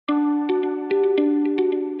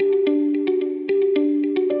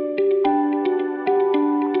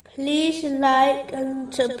like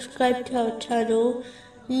and subscribe to our channel.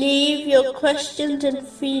 Leave your questions and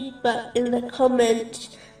feedback in the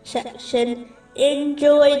comments section.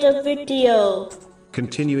 Enjoy the video.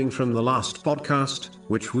 Continuing from the last podcast,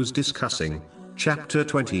 which was discussing chapter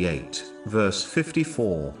 28, verse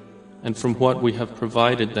 54. And from what we have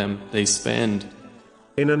provided them, they spend.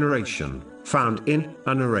 In a narration, found in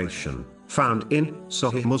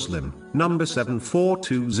Sahih Muslim, number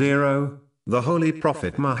 7420, the Holy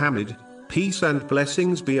Prophet Muhammad, peace and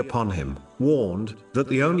blessings be upon him, warned that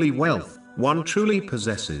the only wealth one truly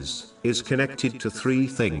possesses is connected to three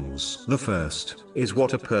things. The first is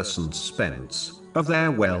what a person spends of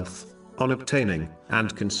their wealth on obtaining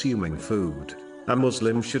and consuming food. A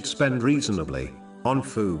Muslim should spend reasonably on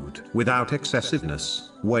food without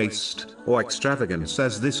excessiveness, waste, or extravagance,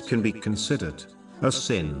 as this can be considered a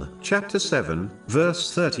sin. Chapter 7,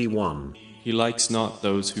 verse 31. He likes not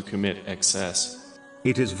those who commit excess.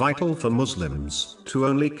 It is vital for Muslims to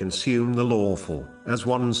only consume the lawful, as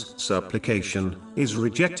one's supplication is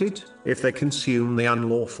rejected if they consume the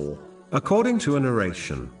unlawful. According to a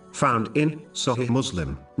narration found in Sahih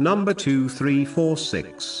Muslim, number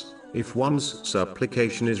 2346, if one's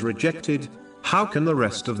supplication is rejected, how can the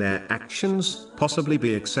rest of their actions possibly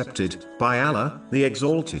be accepted by Allah, the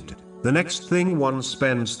Exalted? The next thing one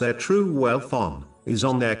spends their true wealth on is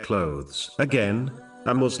on their clothes. Again,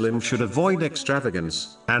 a Muslim should avoid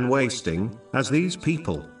extravagance and wasting, as these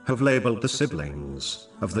people have labeled the siblings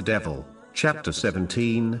of the devil. Chapter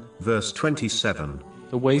 17, verse 27.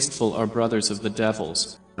 The wasteful are brothers of the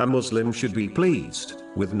devils. A Muslim should be pleased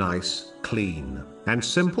with nice, clean, and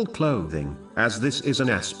simple clothing, as this is an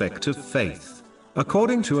aspect of faith.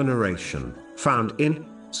 According to a narration found in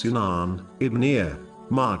Sunan Ibn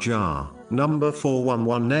Majah, number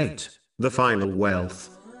 4118, the final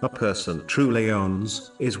wealth a person truly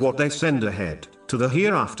owns is what they send ahead to the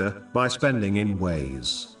hereafter by spending in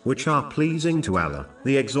ways which are pleasing to Allah,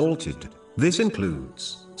 the Exalted. This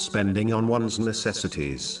includes spending on one's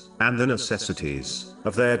necessities and the necessities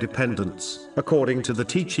of their dependents, according to the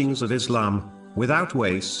teachings of Islam, without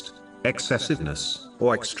waste, excessiveness,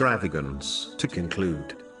 or extravagance. To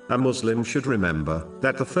conclude, a Muslim should remember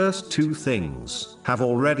that the first two things have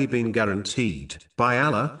already been guaranteed by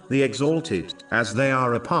Allah, the Exalted, as they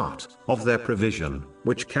are a part of their provision,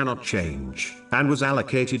 which cannot change, and was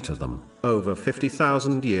allocated to them over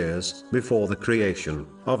 50,000 years before the creation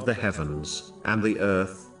of the heavens and the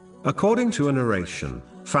earth. According to a narration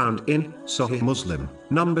found in Sahih Muslim,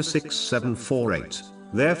 number 6748,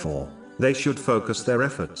 therefore, they should focus their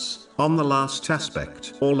efforts on the last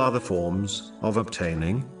aspect. All other forms of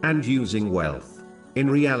obtaining and using wealth, in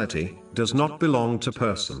reality, does not belong to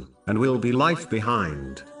person, and will be left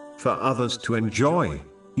behind for others to enjoy.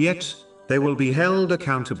 Yet, they will be held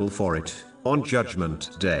accountable for it on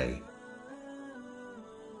Judgment Day.